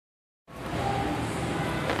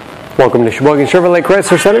Welcome to Shebogen Chevrolet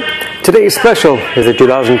Chrysler Center. Today's special is a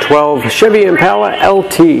 2012 Chevy Impala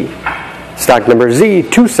LT. Stock number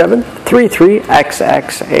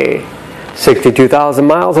Z2733XXA. 62,000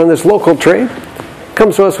 miles on this local trade.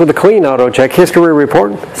 Comes to us with a clean auto check history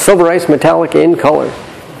report, silver ice metallic in color.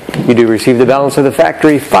 You do receive the balance of the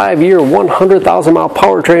factory 5-year, 100,000 mile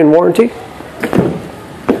powertrain warranty.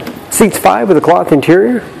 Seats 5 with a cloth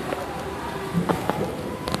interior.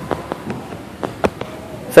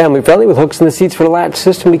 Family friendly with hooks in the seats for the latch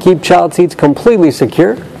system to keep child seats completely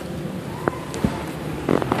secure.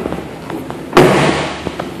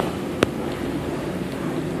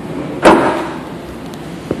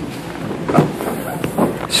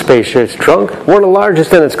 Spacious trunk, one of the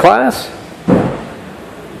largest in its class.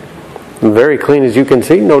 Very clean as you can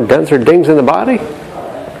see, no dents or dings in the body.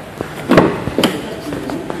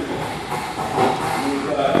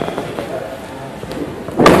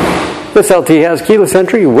 This LT has keyless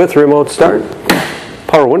entry with remote start,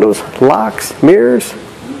 power windows, locks, mirrors,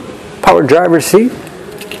 power driver's seat,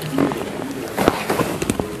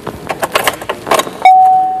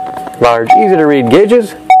 large easy to read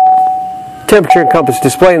gauges, temperature and compass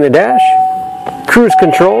display in the dash, cruise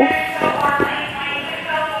control,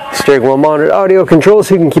 steering wheel mounted audio controls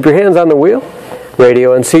so you can keep your hands on the wheel,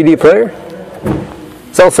 radio and CD player.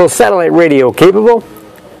 It's also satellite radio capable.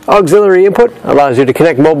 Auxiliary input allows you to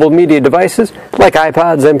connect mobile media devices like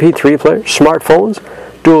iPods, MP3 players, smartphones,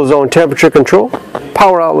 dual zone temperature control,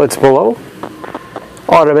 power outlets below,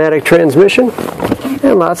 automatic transmission,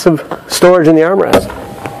 and lots of storage in the armrest.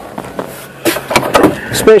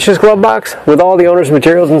 Spacious glove box with all the owner's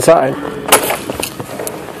materials inside.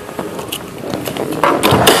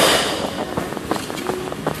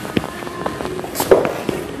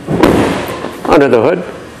 Under the hood,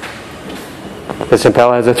 this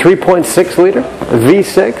Impala has a 3.6 liter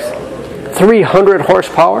V6, 300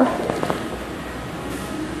 horsepower.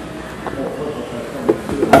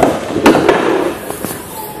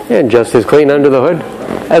 And just as clean under the hood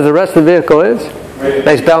as the rest of the vehicle is.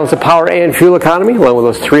 Nice balance of power and fuel economy, along with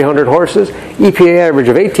those 300 horses. EPA average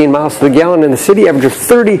of 18 miles to the gallon in the city, average of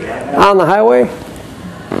 30 on the highway.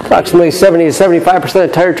 Approximately 70 to 75%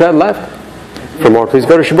 of tire tread left. For more, please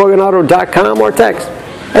go to ShebogenAuto.com or text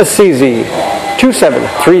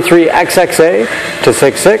SCZ2733XXA to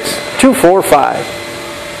 66245.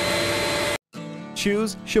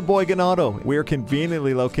 Choose Shebogen Auto. We're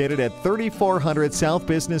conveniently located at 3400 South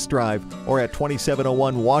Business Drive or at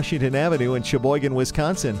 2701 Washington Avenue in Shebogen,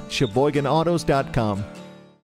 Wisconsin. ShebogenAutos.com.